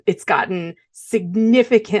It's gotten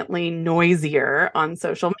significantly noisier on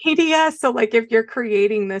social media. So like if you're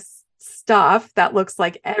creating this stuff that looks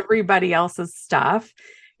like everybody else's stuff,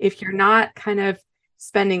 if you're not kind of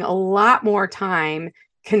spending a lot more time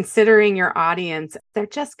considering your audience, they're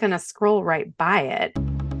just going to scroll right by it.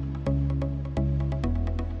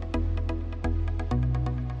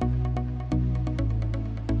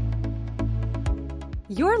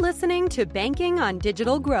 You're listening to Banking on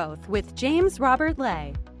Digital Growth with James Robert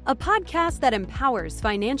Lay, a podcast that empowers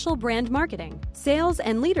financial brand marketing, sales,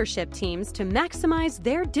 and leadership teams to maximize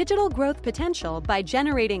their digital growth potential by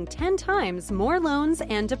generating 10 times more loans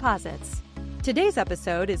and deposits. Today's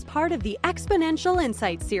episode is part of the Exponential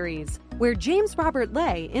Insight series, where James Robert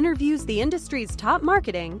Lay interviews the industry's top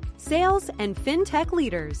marketing, sales, and fintech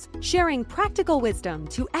leaders, sharing practical wisdom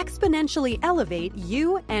to exponentially elevate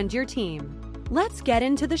you and your team. Let's get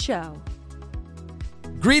into the show.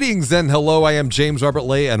 Greetings and hello, I am James Robert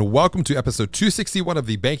Lay, and welcome to episode 261 of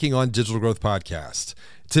the Banking on Digital Growth podcast.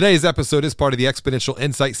 Today's episode is part of the Exponential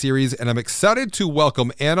Insight series, and I'm excited to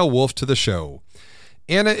welcome Anna Wolf to the show.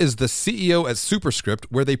 Anna is the CEO at Superscript,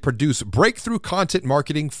 where they produce breakthrough content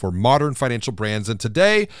marketing for modern financial brands. And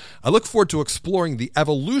today, I look forward to exploring the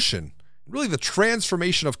evolution, really the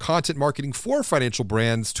transformation of content marketing for financial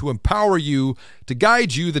brands to empower you, to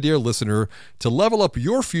guide you, the dear listener, to level up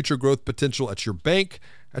your future growth potential at your bank,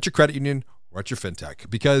 at your credit union, or at your fintech.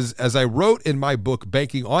 Because as I wrote in my book,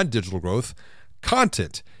 Banking on Digital Growth,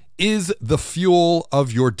 content is the fuel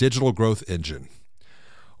of your digital growth engine.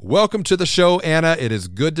 Welcome to the show, Anna. It is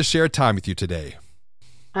good to share time with you today.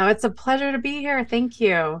 Oh, it's a pleasure to be here. Thank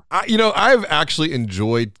you. I've actually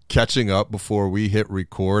enjoyed catching up before we hit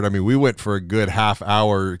record. I mean, we went for a good half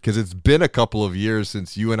hour because it's been a couple of years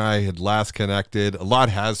since you and I had last connected. A lot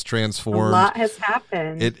has transformed. A lot has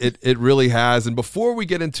happened. It really has. And before we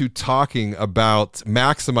get into talking about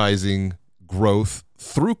maximizing growth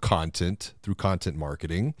through content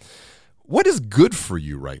marketing, what is good for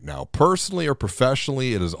you right now, personally or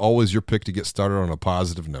professionally? It is always your pick to get started on a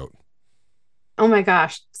positive note. Oh my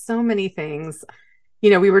gosh, so many things.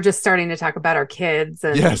 We were just starting to talk about our kids.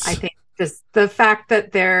 And yes. I think just the fact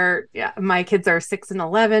that my kids are 6 and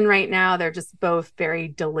 11 right now, they're just both very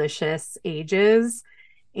delicious ages.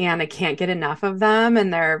 And I can't get enough of them.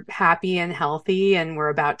 And they're happy and healthy. And we're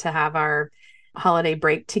about to have our holiday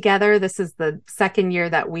break together. This is the second year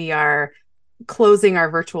that we are closing our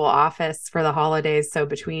virtual office for the holidays. So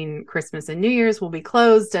between Christmas and New Year's, we'll be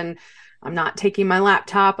closed, and I'm not taking my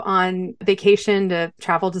laptop on vacation to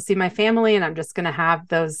travel to see my family. And I'm just going to have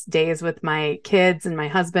those days with my kids and my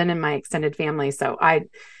husband and my extended family. So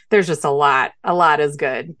there's just a lot is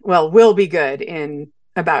good. Well, will be good in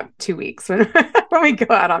about 2 weeks when we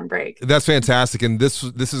go out on break. That's fantastic. And this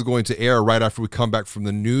is going to air right after we come back from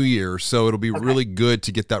the new year. So it'll be really good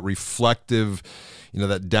to get that reflective,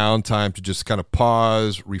 that downtime to just kind of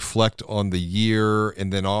pause, reflect on the year,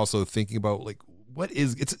 and then also thinking about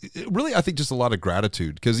I think just a lot of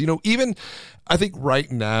gratitude. Because, even I think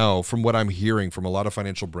right now, from what I'm hearing from a lot of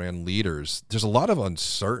financial brand leaders, there's a lot of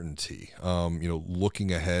uncertainty,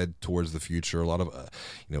 looking ahead towards the future, a lot of,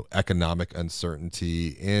 economic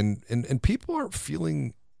uncertainty, and people aren't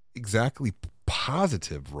feeling exactly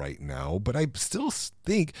positive right now. But I still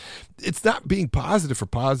think it's not being positive for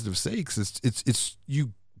positive sakes. It's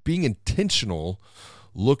you being intentional,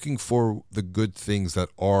 looking for the good things that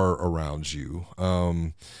are around you.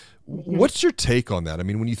 What's your take on that? I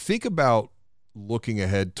mean, when you think about looking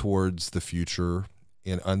ahead towards the future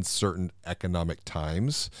in uncertain economic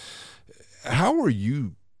times, how are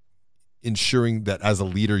you ensuring that as a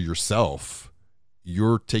leader yourself,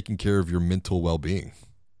 you're taking care of your mental well-being?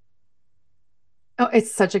 Oh,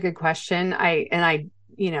 it's such a good question. I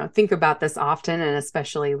think about this often, and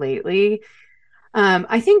especially lately.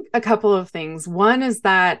 I think a couple of things. One is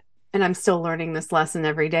that, and I'm still learning this lesson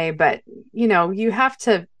every day, but you have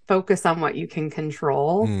to focus on what you can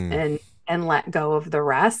control and let go of the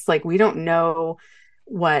rest. Like, we don't know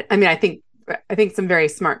I think some very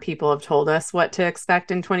smart people have told us what to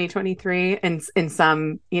expect in 2023 and in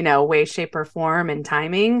some, way, shape, or form and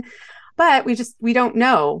timing, but we don't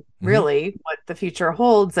know really what the future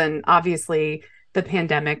holds. And obviously the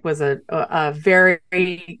pandemic was a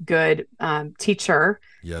very good teacher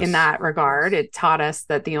in that regard. It taught us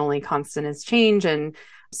that the only constant is change. And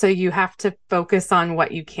so you have to focus on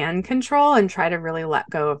what you can control and try to really let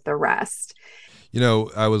go of the rest.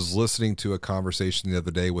 I was listening to a conversation the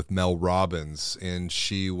other day with Mel Robbins, and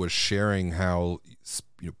she was sharing how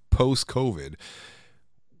post-COVID,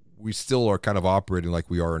 we still are kind of operating like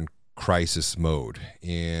we are in crisis mode.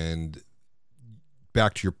 And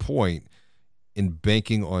back to your point, in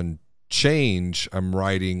banking on change, I'm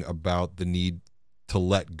writing about the need to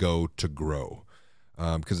let go to grow.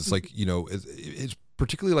 Because it's like, it's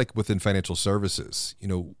particularly like within financial services,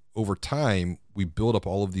 over time, we build up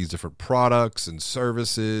all of these different products and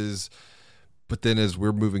services. But then as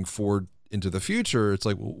we're moving forward into the future, it's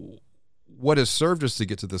like, well, what has served us to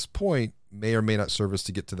get to this point may or may not serve us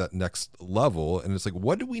to get to that next level. And it's like,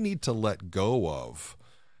 what do we need to let go of?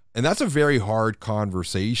 And that's a very hard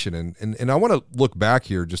conversation. And I want to look back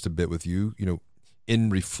here just a bit with you, in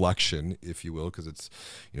reflection, if you will, because it's,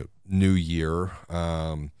 new year,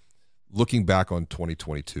 looking back on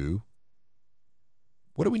 2022,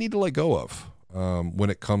 what do we need to let go of when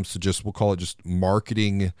it comes to just, we'll call it just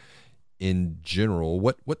marketing in general?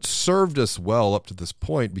 What served us well up to this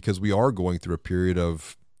point, because we are going through a period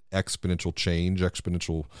of exponential change,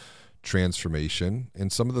 exponential transformation,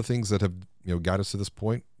 and some of the things that have got us to this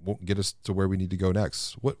point won't get us to where we need to go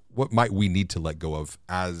next. What might we need to let go of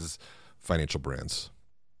as financial brands?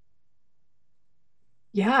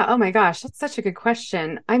 Yeah. Oh my gosh, that's such a good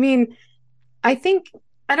question. I mean, I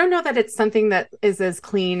don't know that it's something that is as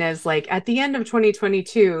clean as like at the end of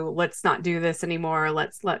 2022, let's not do this anymore.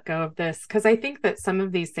 Let's let go of this. Because I think that some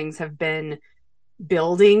of these things have been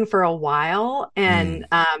building for a while, and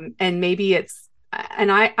maybe it's,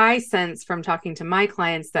 and I sense from talking to my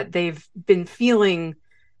clients that they've been feeling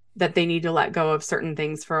that they need to let go of certain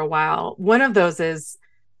things for a while. One of those is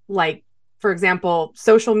like, for example,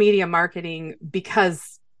 social media marketing,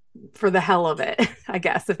 because for the hell of it, I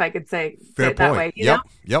guess, if I could say it that way.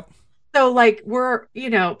 Yep. So like we're,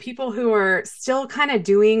 people who are still kind of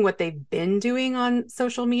doing what they've been doing on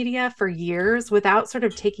social media for years without sort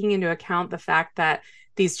of taking into account the fact that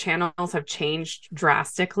these channels have changed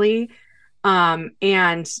drastically.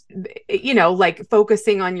 And, like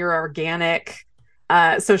focusing on your organic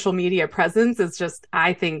social media presence is just,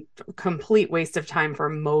 I think, complete waste of time for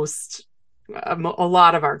a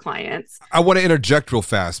lot of our clients. I want to interject real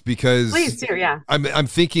fast because please do. Yeah. I'm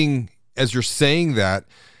thinking as you're saying that,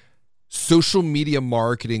 social media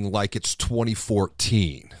marketing like it's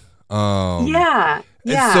 2014. Yeah.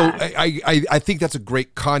 And so I think that's a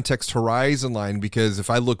great context horizon line, because if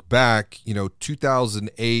I look back,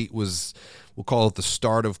 2008 was, we'll call it the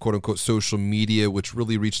start of quote unquote social media, which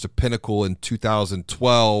really reached a pinnacle in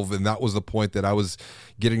 2012. And that was the point that I was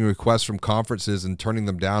getting requests from conferences and turning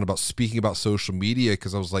them down about speaking about social media,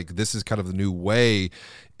 because I was like, this is kind of the new way.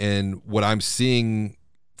 And what I'm seeing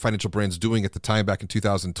financial brands doing at the time back in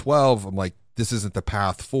 2012, I'm like, this isn't the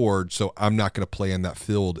path forward. So I'm not going to play in that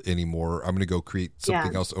field anymore. I'm going to go create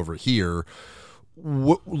something else over here.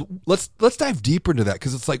 Let's dive deeper into that,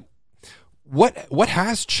 because it's like, what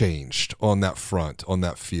has changed on that front, on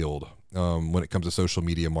that field, when it comes to social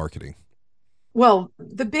media marketing? Well,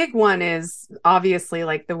 the big one is obviously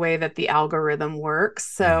like the way that the algorithm works.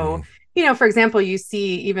 So, for example, you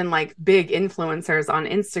see even like big influencers on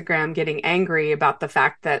Instagram getting angry about the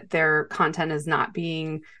fact that their content is not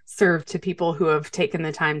being served to people who have taken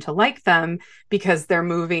the time to like them, because they're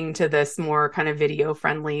moving to this more kind of video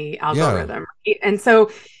friendly algorithm. Right? And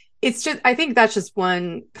so it's just, I think that's just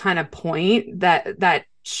one kind of point that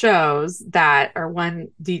shows that, or one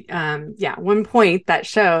point that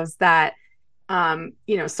shows that,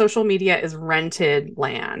 social media is rented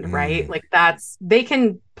land, right? Like they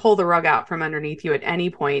can pull the rug out from underneath you at any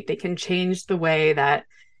point. They can change the way that,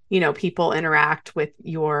 people interact with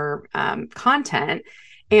your content.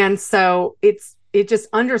 And so it just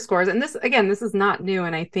underscores, and this is not new.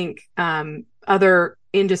 And I think other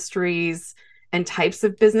industries and types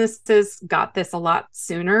of businesses got this a lot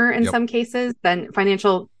sooner in some cases. Than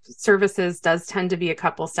financial services does tend to be a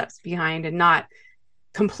couple steps behind, and not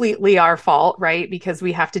completely our fault, right? Because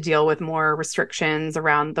we have to deal with more restrictions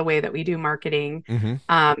around the way that we do marketing.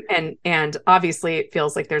 And obviously it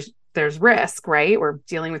feels like there's risk, right? We're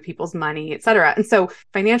dealing with people's money, et cetera. And so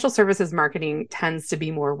financial services marketing tends to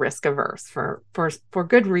be more risk averse for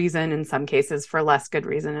good reason in some cases, for less good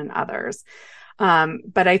reason in others.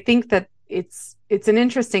 But I think that it's an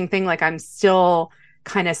interesting thing. Like I'm still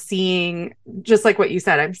kind of seeing, just like what you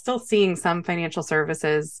said, I'm still seeing some financial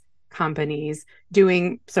services companies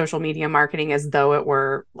doing social media marketing as though it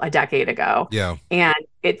were a decade ago. Yeah. And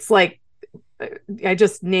it's like, I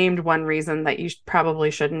just named one reason that you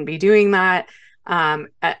probably shouldn't be doing that.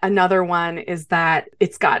 Another one is that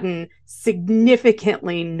it's gotten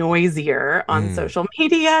significantly noisier on social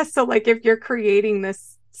media. So like if you're creating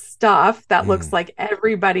this stuff that looks like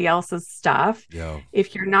everybody else's stuff,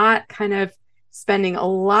 if you're not kind of spending a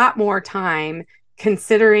lot more time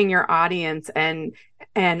considering your audience and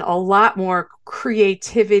a lot more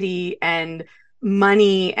creativity and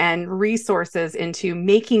money and resources into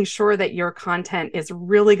making sure that your content is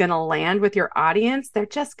really going to land with your audience, they're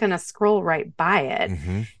just going to scroll right by it.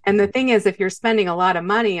 Mm-hmm. And the thing is, if you're spending a lot of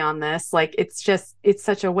money on this, like it's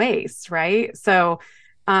such a waste, right? So,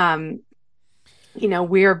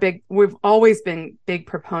 we've always been big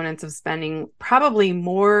proponents of spending probably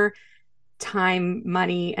more time,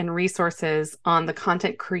 money, and resources on the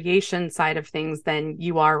content creation side of things than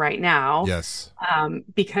you are right now. Yes.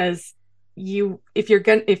 Because if you're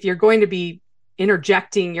going to be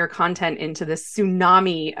interjecting your content into this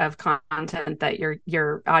tsunami of content that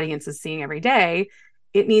your audience is seeing every day,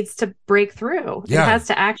 it needs to break through. Yeah. It has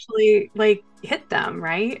to actually hit them,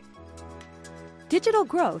 right? Digital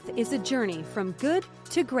growth is a journey from good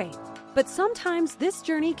to great, but sometimes this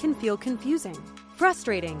journey can feel confusing,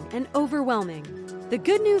 frustrating, and overwhelming. The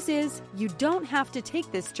good news is you don't have to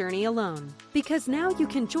take this journey alone, because now you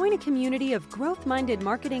can join a community of growth-minded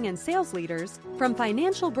marketing and sales leaders from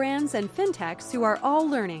financial brands and fintechs who are all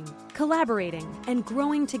learning, collaborating, and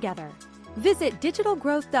growing together. Visit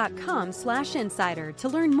digitalgrowth.com/insider to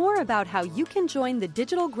learn more about how you can join the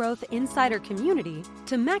Digital Growth Insider community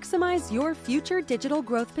to maximize your future digital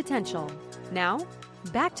growth potential. Now,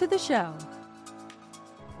 back to the show.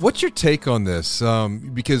 What's your take on this?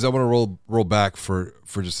 Because I want to roll back for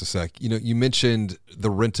just a sec. You mentioned the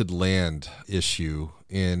rented land issue,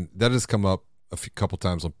 and that has come up a couple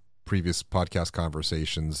times on previous podcast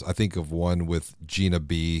conversations. I think of one with Gina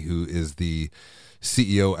B, who is the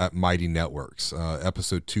CEO at Mighty Networks,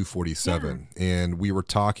 episode 247. Yeah. And we were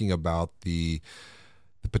talking about the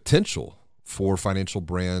potential for financial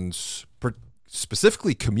brands,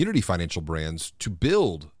 specifically community financial brands, to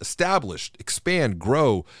build, establish, expand,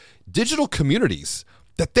 grow digital communities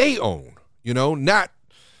that they own, not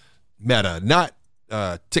Meta, not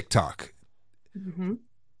TikTok. Mm-hmm.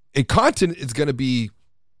 And content is going to be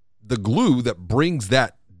the glue that brings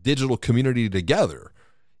that digital community together.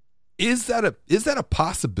 Is that a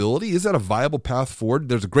possibility? Is that a viable path forward?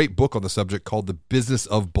 There's a great book on the subject called The Business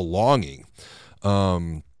of Belonging,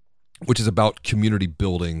 which is about community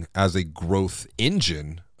building as a growth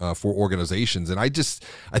engine for organizations. And I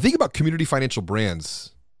think about community financial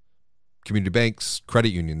brands, community banks, credit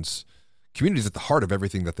unions. Community is at the heart of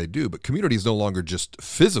everything that they do, but community is no longer just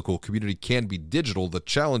physical. Community can be digital. The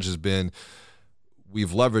challenge has been we've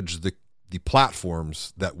leveraged the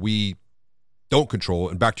platforms that we don't control.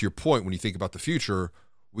 And back to your point, when you think about the future,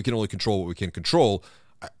 we can only control what we can control.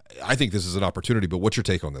 I think this is an opportunity, but what's your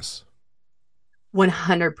take on this?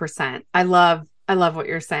 100%. I love what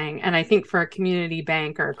you're saying. And I think for a community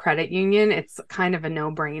bank or a credit union, it's kind of a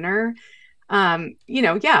no-brainer.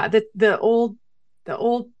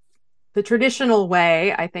 The traditional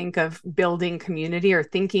way, I think, of building community or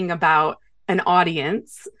thinking about an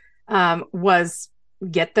audience was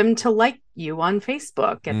get them to like you on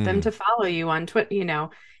Facebook, get them to follow you on Twitter,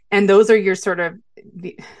 and those are your sort of,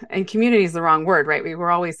 and community is the wrong word, right? We were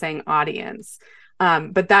always saying audience.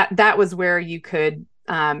 But that was where you could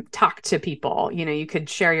talk to people, you could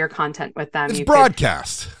share your content with them. It's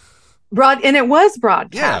broadcast. And it was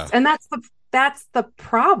broadcast. Yeah. And that's the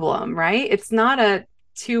problem, right? It's not a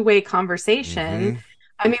two-way conversation. Mm-hmm.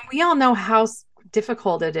 I mean, we all know how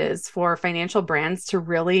difficult it is for financial brands to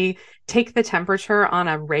really take the temperature on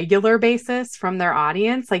a regular basis from their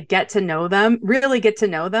audience, get to know them, really get to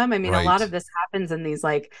know them. I mean, Right. A lot of this happens in these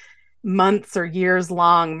months or years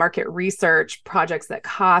long market research projects that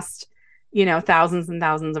cost, thousands and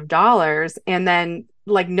thousands of dollars. And then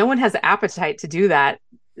no one has appetite to do that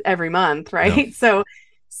every month. Right. No.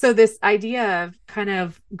 So this idea of kind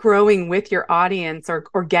of growing with your audience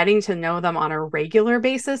or getting to know them on a regular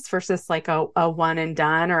basis versus a one and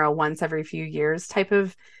done or a once every few years type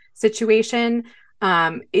of situation.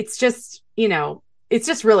 It's just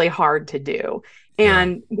really hard to do.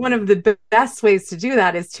 And one of the best ways to do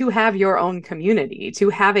that is to have your own community, to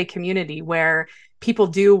have a community where people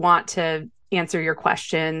do want to answer your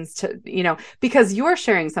questions, because you're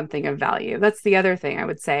sharing something of value. That's the other thing I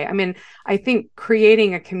would say. I mean, I think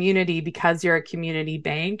creating a community because you're a community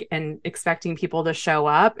bank and expecting people to show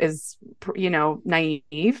up is,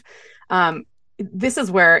 naive. This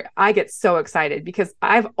is where I get so excited because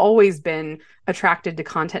I've always been attracted to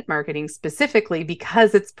content marketing specifically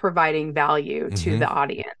because it's providing value to the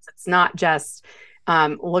audience. It's not just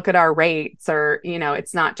look at our rates or,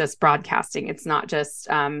 it's not just broadcasting. It's not just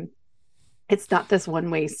it's not this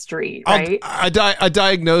one-way street, right? I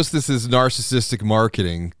diagnose this as narcissistic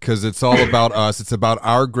marketing because it's all about us. It's about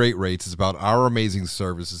our great rates. It's about our amazing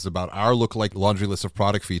service. It's about our look-alike laundry list of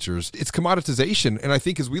product features. It's commoditization. And I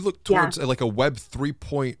think as we look towards a Web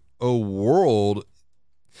 3.0 world,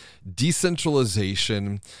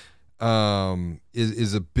 decentralization,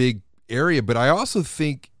 is a big area, but I also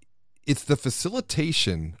think it's the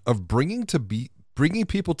facilitation of bringing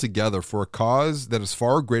people together for a cause that is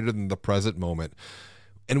far greater than the present moment.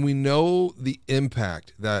 And we know the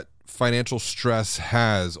impact that financial stress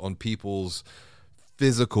has on people's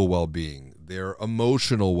physical well-being, their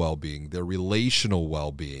emotional well-being, their relational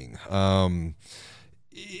well-being.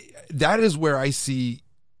 That is where I see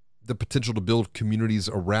the potential to build communities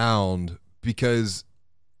around, because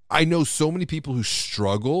I know so many people who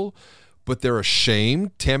struggle, but they're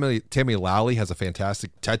ashamed. Tammy Lally has a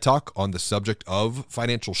fantastic TED Talk on the subject of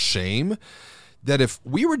financial shame, that if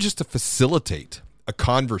we were just to facilitate a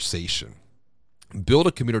conversation, build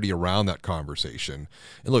a community around that conversation,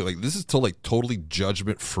 and look, like, this is totally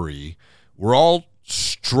judgment free. We're all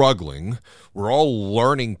struggling. We're all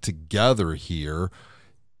learning together here.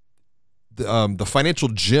 The financial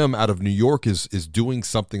gym out of New York is doing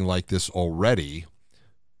something like this already.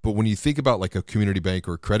 But when you think about like a community bank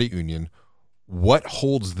or a credit union, what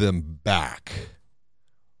holds them back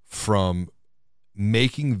from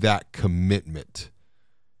making that commitment?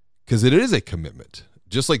 Because it is a commitment.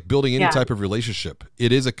 Just like building any type of relationship,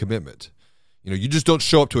 it is a commitment. You just don't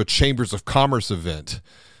show up to a Chambers of Commerce event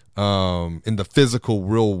in the physical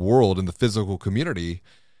real world, in the physical community,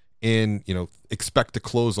 and expect to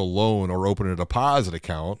close a loan or open a deposit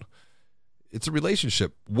account. It's a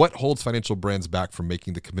relationship. What holds financial brands back from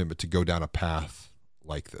making the commitment to go down a path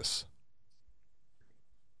like this?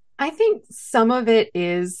 I think some of it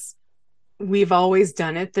is we've always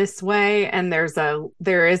done it this way, and there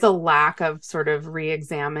is a lack of sort of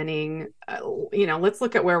re-examining. Let's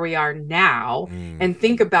look at where we are now and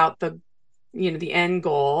think about the end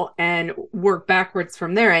goal and work backwards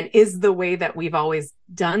from there. And is the way that we've always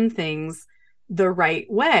done things the right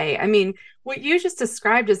way? I mean, what you just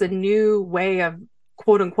described is a new way of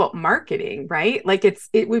quote unquote marketing, right? Like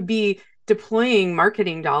it would be deploying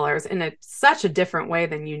marketing dollars in such a different way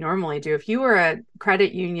than you normally do. If you were a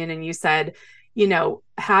credit union and you said,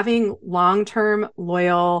 having long-term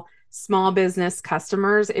loyal small business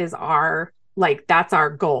customers is that's our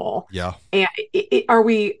goal. Yeah. And are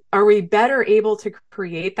we better able to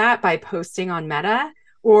create that by posting on Meta,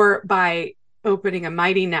 or by opening a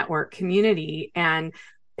Mighty Network community and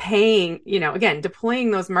paying, again,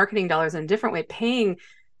 deploying those marketing dollars in a different way, paying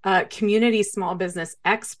community small business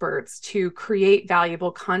experts to create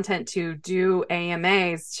valuable content, to do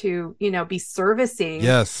AMAs, to, be servicing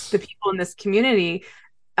the people in this community.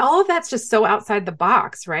 All of that's just so outside the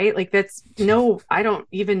box, right? Like I don't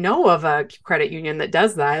even know of a credit union that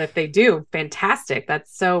does that. If they do, fantastic.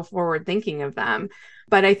 That's so forward thinking of them.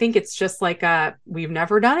 But I think it's just like we've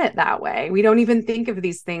never done it that way. We don't even think of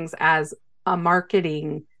these things as a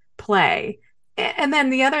marketing play. And then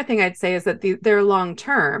the other thing I'd say is that they're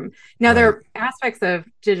long-term. Now, there are aspects of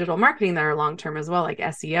digital marketing that are long-term as well, like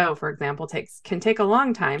SEO, for example, can take a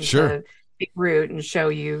long time to take root and show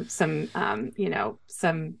you some,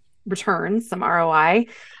 some returns, some ROI.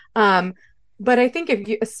 But I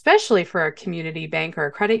think especially for a community bank or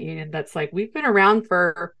a credit union, that's like, we've been around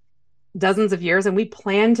for dozens of years and we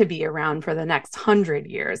plan to be around for the next 100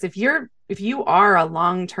 years. If you are a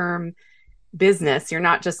long-term business, you're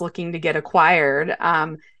not just looking to get acquired,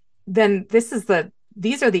 then these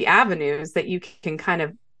are the avenues that you can kind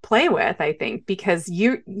of play with, I think, because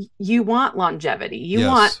you want longevity.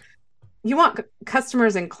 You want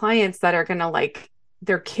customers and clients that are going to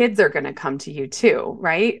their kids are going to come to you too,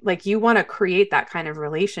 right? Like, you want to create that kind of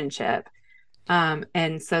relationship.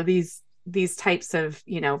 And so these types of,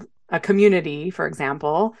 a community, for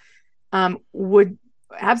example, would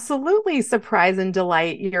absolutely surprise and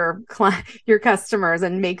delight your customers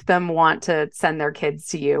and make them want to send their kids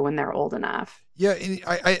to you when they're old enough. Yeah,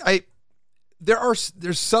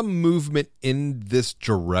 there's some movement in this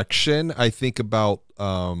direction. I think about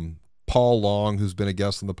Paul Long, who's been a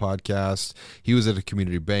guest on the podcast. He was at a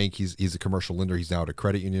community bank. He's a commercial lender. He's now at a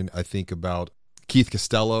credit union. I think about Keith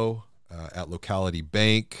Costello at Locality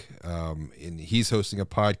Bank, and he's hosting a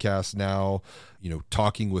podcast now,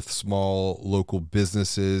 talking with small local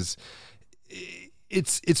businesses.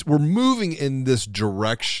 We're moving in this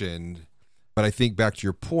direction, but I think back to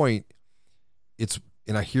your point,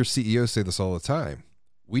 and I hear CEOs say this all the time,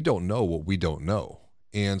 we don't know what we don't know.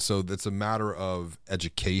 And so that's a matter of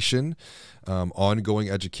education, ongoing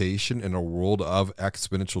education in a world of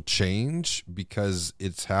exponential change, because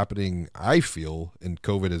it's happening, I feel, and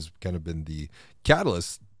COVID has kind of been the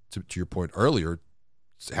catalyst to your point earlier.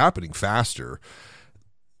 It's happening faster.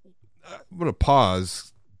 I'm going to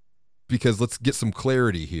pause because let's get some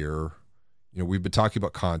clarity here. We've been talking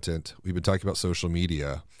about content. We've been talking about social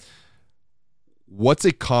media. What's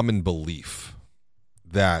a common belief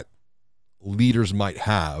that leaders might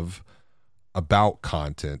have about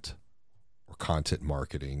content or content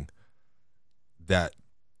marketing that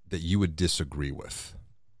you would disagree with?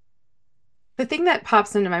 The thing that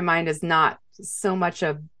pops into my mind is not so much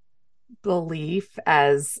a belief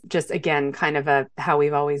as just, again, kind of a how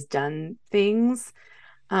we've always done things.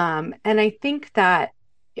 And I think that,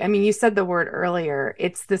 I mean, you said the word earlier,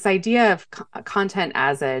 it's this idea of content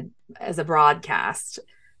as a broadcast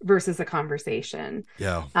versus a conversation.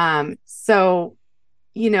 Yeah. So,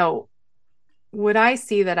 would I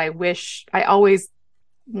see that I always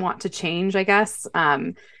want to change, I guess,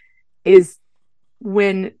 is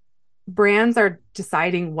when brands are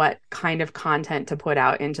deciding what kind of content to put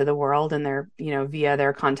out into the world and their, via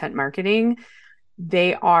their content marketing,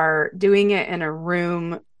 they are doing it in a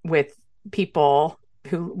room with people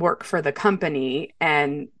who work for the company,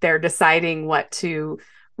 and they're deciding what to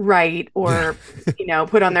write or,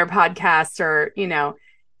 put on their podcast or,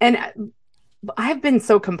 and I've been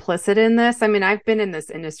so complicit in this. I mean, I've been in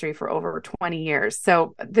this industry for over 20 years.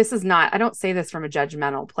 So this is not, I don't say this from a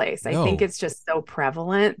judgmental place. I think it's just so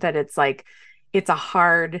prevalent that it's like, it's a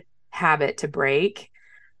hard habit to break.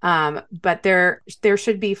 But there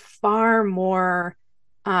should be far more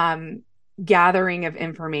gathering of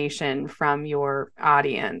information from your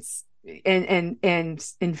audience and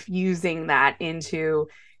infusing that into,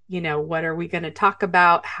 what are we going to talk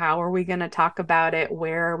about? How are we going to talk about it?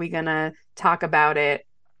 Where are we going to talk about it?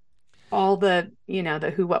 All the,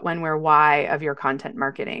 the who, what, when, where, why of your content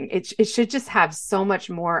marketing. It should just have so much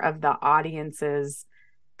more of the audience's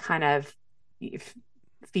kind of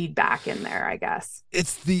feedback in there, I guess.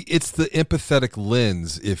 It's the empathetic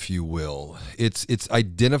lens, if you will. It's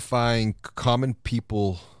identifying common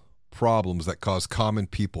people problems that cause common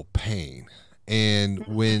people pain. And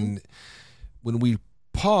when we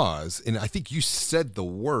pause, and I think you said the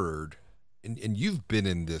word, and you've been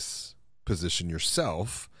in this position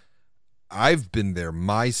yourself. I've been there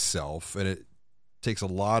myself, and it takes a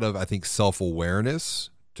lot of, I think, self-awareness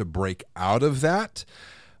to break out of that,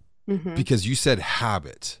 because you said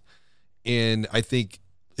habit. And I think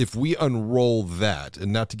if we unroll that,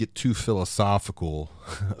 and not to get too philosophical,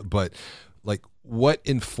 but like, what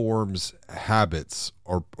informs habits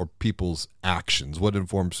or people's actions? What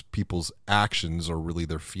informs people's actions are really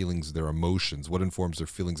their feelings, their emotions. What informs their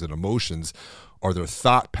feelings and emotions are their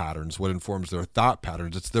thought patterns. What informs their thought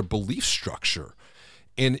patterns? It's their belief structure.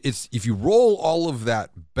 And it's, if you roll all of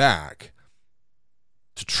that back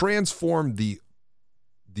to transform the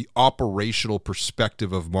operational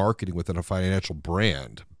perspective of marketing within a financial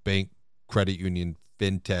brand, bank, credit union,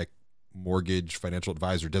 fintech, mortgage, financial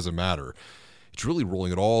advisor, doesn't matter. It's really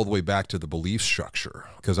rolling it all the way back to the belief structure,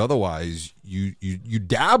 because otherwise you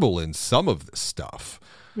dabble in some of this stuff,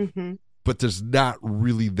 but there's not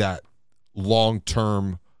really that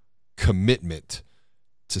long-term commitment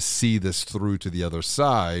to see this through to the other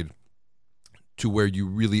side, to where you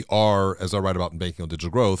really are, as I write about in Banking on Digital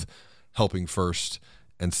Growth, helping first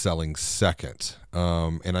and selling second.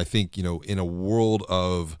 And I think, in a world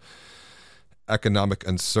of economic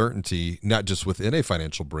uncertainty, not just within a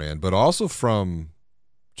financial brand, but also from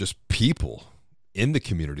just people in the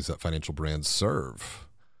communities that financial brands serve.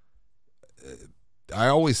 I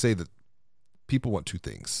always say that people want two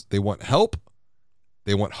things. They want help,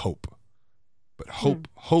 they want hope. But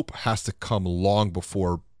hope has to come long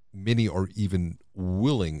before many are even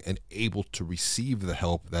willing and able to receive the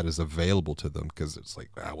help that is available to them, because it's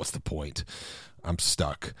like, what's the point? I'm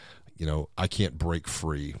stuck. I can't break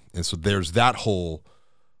free. And so there's that whole,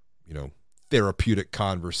 therapeutic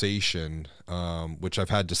conversation, which I've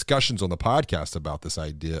had discussions on the podcast about, this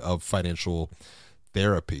idea of financial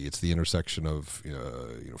therapy. It's the intersection of,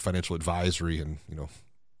 financial advisory and,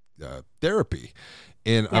 therapy.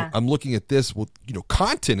 And I'm looking at this, well,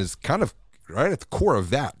 content is kind of right at the core of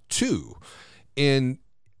that too. And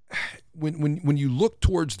when you look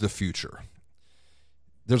towards the future,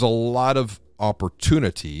 there's a lot of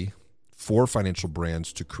opportunity for financial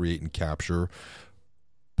brands to create and capture.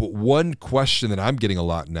 But one question that I'm getting a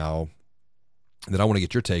lot now that I want to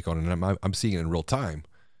get your take on, and I'm seeing it in real time,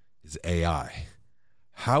 is AI.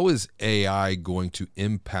 How is AI going to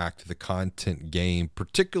impact the content game,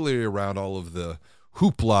 particularly around all of the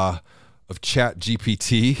hoopla of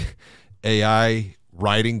ChatGPT, AI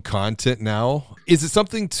writing content now? Is it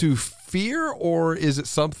something to fear, or is it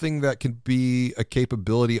something that can be a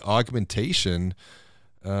capability augmentation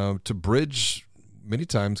to bridge, many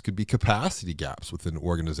times could be capacity gaps within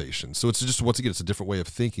organizations? So it's just, once again, it's a different way of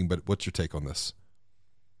thinking, but what's your take on this?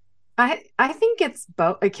 I think it's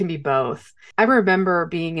both. It can be both. I remember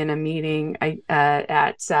being in a meeting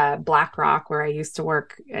at BlackRock, where I used to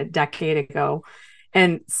work a decade ago,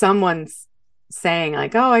 and someone's saying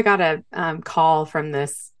like, oh, I got a call from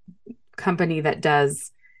this company that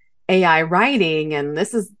does AI writing, and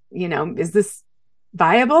this is, is this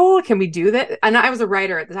viable? Can we do that? And I was a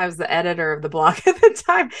writer at the time. I was the editor of the blog at the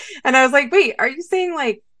time. And I was like, wait, are you saying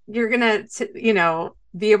like you're going to,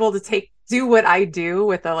 be able to do what I do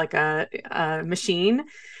with a machine?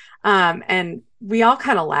 And we all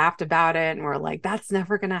kind of laughed about it and we're like, that's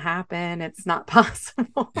never going to happen. It's not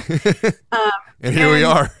possible. And here we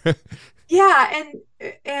are. Yeah.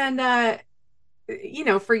 And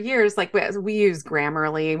for years, like we use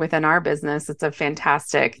Grammarly within our business. It's a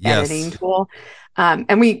fantastic editing tool.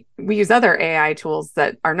 And we use other AI tools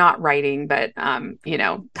that are not writing, but, kind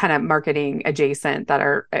of marketing adjacent that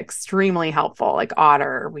are extremely helpful, like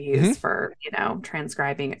Otter we use for,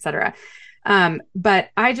 transcribing, et cetera. But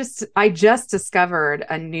I just discovered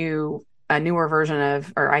a newer version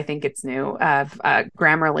of, or I think it's new, of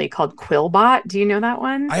Grammarly called Quillbot. Do you know that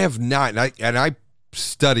one? I have not. And I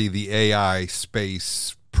study the AI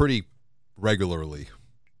space pretty regularly.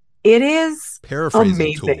 It is paraphrasing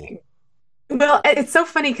amazing. Tool. Well, it's so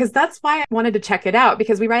funny because that's why I wanted to check it out,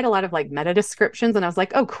 because we write a lot of like meta descriptions, and I was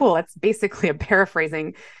like, oh, cool. It's basically a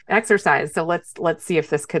paraphrasing exercise. So let's see if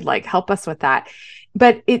this could like help us with that.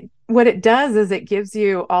 But what it does is it gives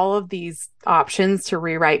you all of these options to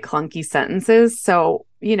rewrite clunky sentences. So,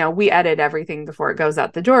 we edit everything before it goes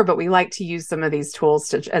out the door, but we like to use some of these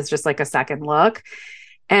tools as just like a second look.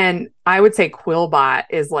 And I would say Quillbot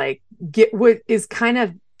is kind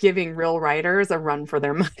of giving real writers a run for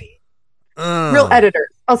their money. Real editors.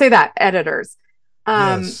 I'll say that, editors.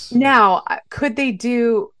 Yes. Now, could they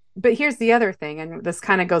do, but here's the other thing, and this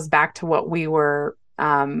kind of goes back to what we were,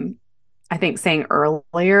 I think, saying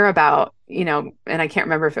earlier about, and I can't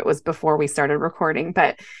remember if it was before we started recording,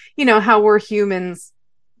 but, how we're humans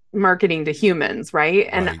marketing to humans, right?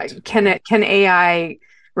 And can AI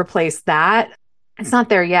replace that? It's not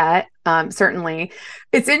there yet, certainly.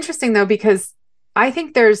 It's interesting, though, because I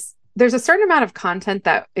think there's a certain amount of content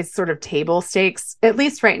that is sort of table stakes, at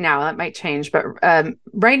least right now. That might change, but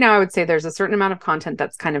right now I would say there's a certain amount of content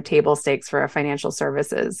that's kind of table stakes for a financial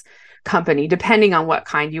services company, depending on what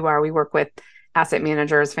kind you are. We work with asset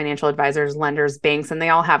managers, financial advisors, lenders, banks, and they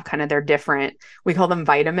all have kind of their different, we call them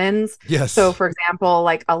vitamins. Yes. So for example,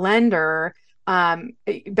 like a lender,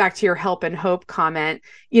 back to your help and hope comment,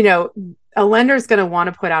 a lender is going to want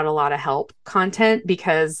to put out a lot of help content,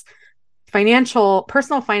 because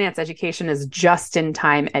personal finance education is just in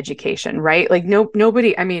time education, right? Like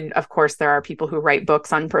nobody, I mean, of course there are people who write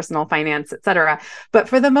books on personal finance, et cetera. But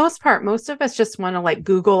for the most part, most of us just want to like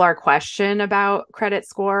Google our question about credit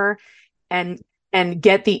score and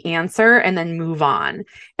get the answer and then move on.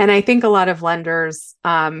 And I think a lot of lenders,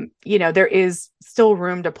 there is still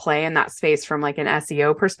room to play in that space from like an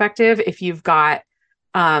SEO perspective. If you've got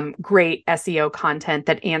great SEO content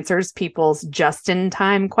that answers people's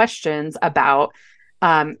just-in-time questions about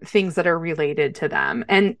things that are related to them,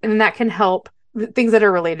 and that can help, things that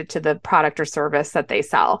are related to the product or service that they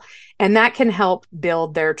sell, and that can help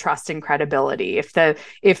build their trust and credibility. If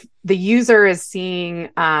the user is seeing,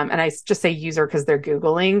 and I just say user because they're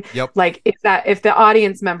Googling, like if the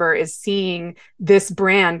audience member is seeing this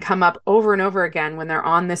brand come up over and over again when they're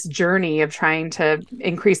on this journey of trying to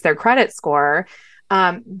increase their credit score,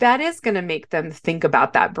 that is going to make them think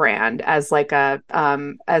about that brand as like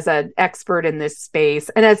as an expert in this space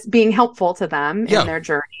and as being helpful to them in their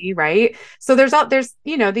journey, right? So there's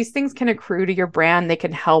these things can accrue to your brand. They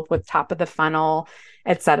can help with top of the funnel,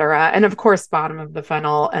 et cetera, and of course bottom of the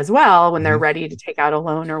funnel as well when they're ready to take out a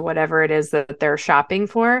loan or whatever it is that they're shopping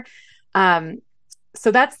for. So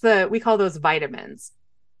we call those vitamins.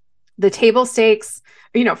 The table stakes,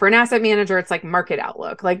 for an asset manager, it's like market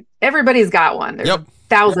outlook. Like everybody's got one. There's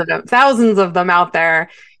thousands of them out there,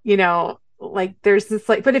 like there's this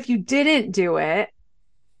like, but if you didn't do it,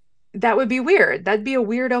 that would be weird. That'd be a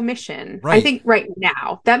weird omission. Right. I think right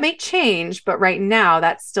now that may change, but right now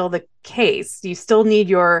that's still the case. You still need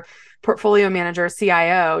your portfolio manager,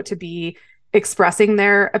 CIO, to be expressing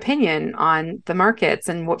their opinion on the markets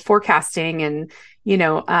and what forecasting and,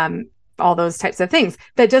 all those types of things.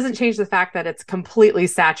 That doesn't change the fact that it's completely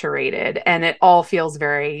saturated and it all feels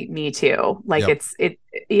very Me Too. Like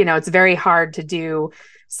it's very hard to do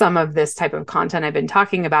some of this type of content I've been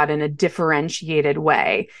talking about in a differentiated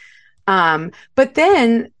way. But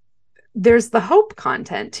then there's the hope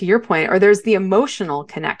content, to your point, or there's the emotional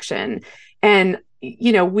connection. And,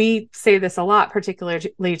 we say this a lot,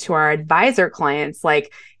 particularly to our advisor clients,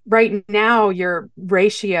 like right now, your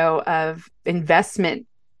ratio of investment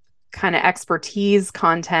kind of expertise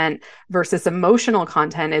content versus emotional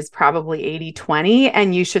content is probably 80-20,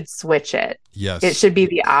 and you should switch it. Yes. It should be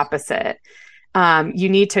the opposite. You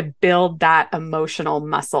need to build that emotional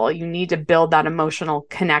muscle. You need to build that emotional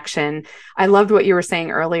connection. I loved what you were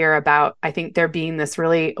saying earlier about, I think there being this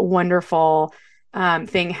really wonderful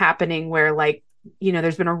thing happening where, like, you know,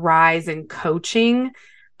 there's been a rise in coaching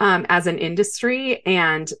as an industry.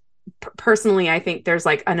 And personally, I think there's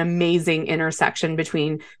like an amazing intersection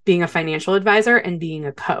between being a financial advisor and being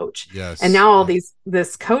a coach. Yes. And now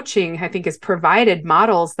this coaching, I think, has provided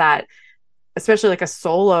models that especially like a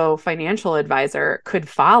solo financial advisor could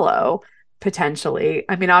follow potentially.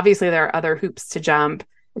 I mean, obviously there are other hoops to jump.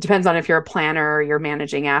 It depends on if you're a planner or you're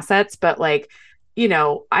managing assets, but like, you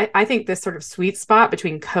know, I think this sort of sweet spot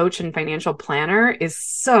between coach and financial planner is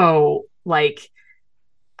so like,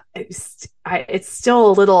 it's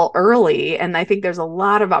still a little early. And I think there's a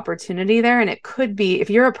lot of opportunity there. And it could be, if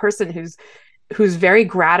you're a person who's very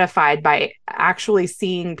gratified by actually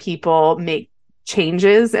seeing people make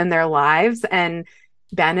changes in their lives and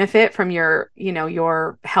benefit from your, you know,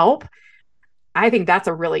 your help, I think that's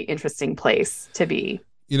a really interesting place to be.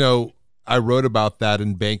 You know, I wrote about that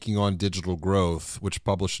in Banking on Digital Growth, which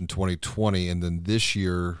published in 2020. And then this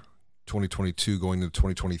year, 2022, going into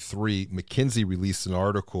 2023, McKinsey released an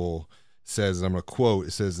article, says, and I'm going to quote,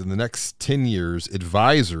 it says, in the next 10 years,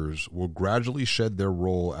 advisors will gradually shed their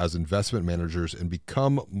role as investment managers and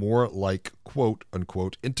become more like, quote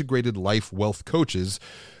unquote, integrated life wealth coaches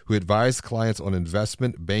who advise clients on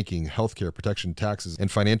investment, banking, healthcare, protection, taxes,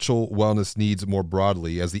 and financial wellness needs more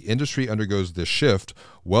broadly. As the industry undergoes this shift,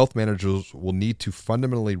 wealth managers will need to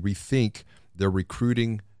fundamentally rethink their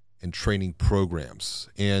recruiting and training programs.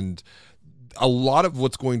 And a lot of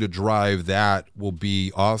what's going to drive that will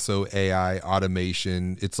be also AI,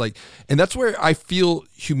 automation. It's like, and that's where I feel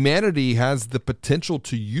humanity has the potential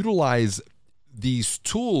to utilize these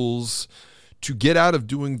tools to get out of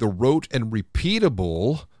doing the rote and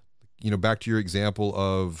repeatable, you know, back to your example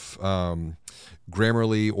of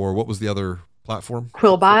Grammarly, or what was the other platform?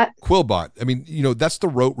 Quillbot. I mean, you know, that's the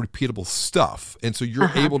rote, repeatable stuff. And so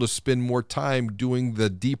you're able to spend more time doing the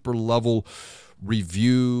deeper level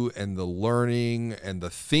review and the learning and the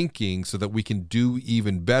thinking so that we can do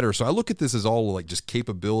even better. So I look at this as all like just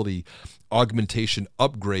capability augmentation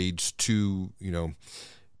upgrades to, you know,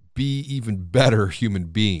 be even better human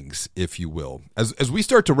beings, if you will. As we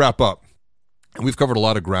start to wrap up, and we've covered a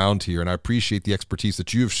lot of ground here, and I appreciate the expertise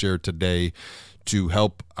that you have shared today to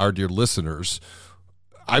help our dear listeners.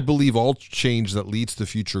 I believe all change that leads to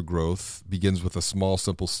future growth begins with a small,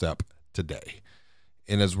 simple step today.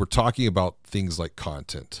 And as we're talking about things like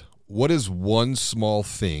content, what is one small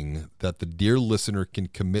thing that the dear listener can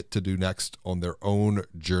commit to do next on their own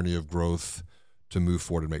journey of growth to move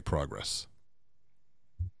forward and make progress?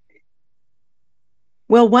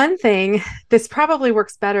 Well, one thing, this probably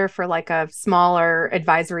works better for like a smaller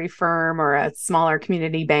advisory firm or a smaller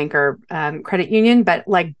community bank or credit union, but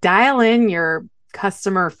like dial in your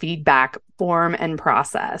customer feedback form and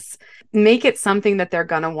process. Make it something that they're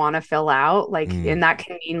going to want to fill out. Like, and that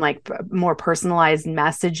can mean like more personalized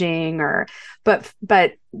messaging but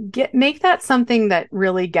make that something that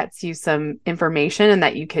really gets you some information and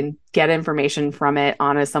that you can get information from it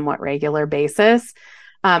on a somewhat regular basis.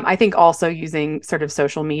 I think also using sort of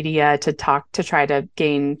social media to try to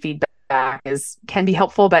gain feedback can be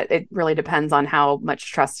helpful, but it really depends on how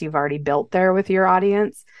much trust you've already built there with your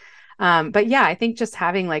audience. But yeah, I think just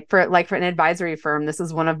having for an advisory firm, this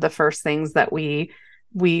is one of the first things that we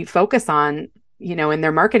focus on, you know, in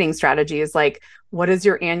their marketing strategy is like, what does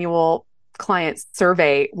your annual client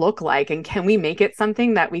survey look like? And can we make it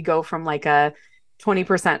something that we go from like a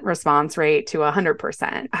 20% response rate to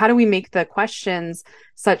 100%? How do we make the questions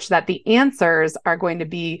such that the answers are going to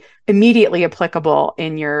be immediately applicable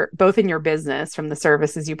both in your business from the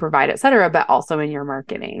services you provide, et cetera, but also in your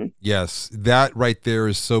marketing? Yes, that right there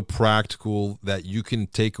is so practical that you can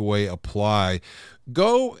take away, apply,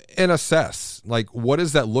 go and assess. Like, what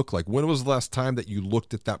does that look like? When was the last time that you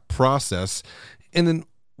looked at that process? And then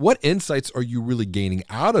what insights are you really gaining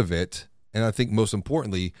out of it? And I think most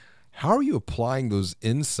importantly, how are you applying those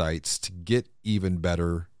insights to get even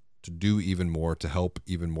better, to do even more, to help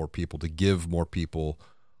even more people, to give more people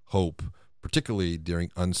hope, particularly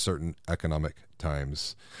during uncertain economic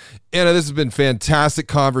times? Anna, this has been fantastic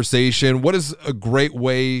conversation. What is a great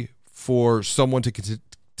way for someone to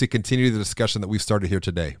continue the discussion that we've started here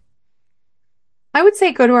today? I would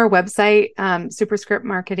say go to our website,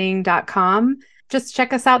 superscriptmarketing.com. Just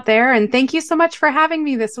check us out there. And thank you so much for having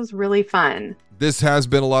me. This was really fun. This has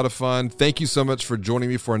been a lot of fun. Thank you so much for joining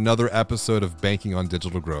me for another episode of Banking on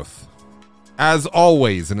Digital Growth. As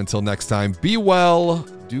always, and until next time, be well,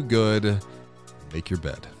 do good, make your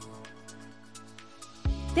bed.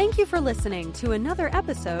 Thank you for listening to another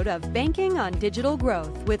episode of Banking on Digital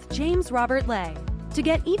Growth with James Robert Lay. To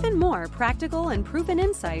get even more practical and proven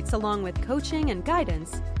insights along with coaching and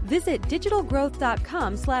guidance, visit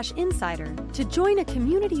digitalgrowth.com/insider to join a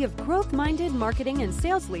community of growth-minded marketing and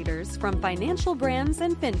sales leaders from financial brands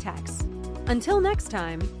and fintechs. Until next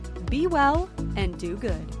time, be well and do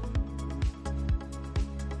good.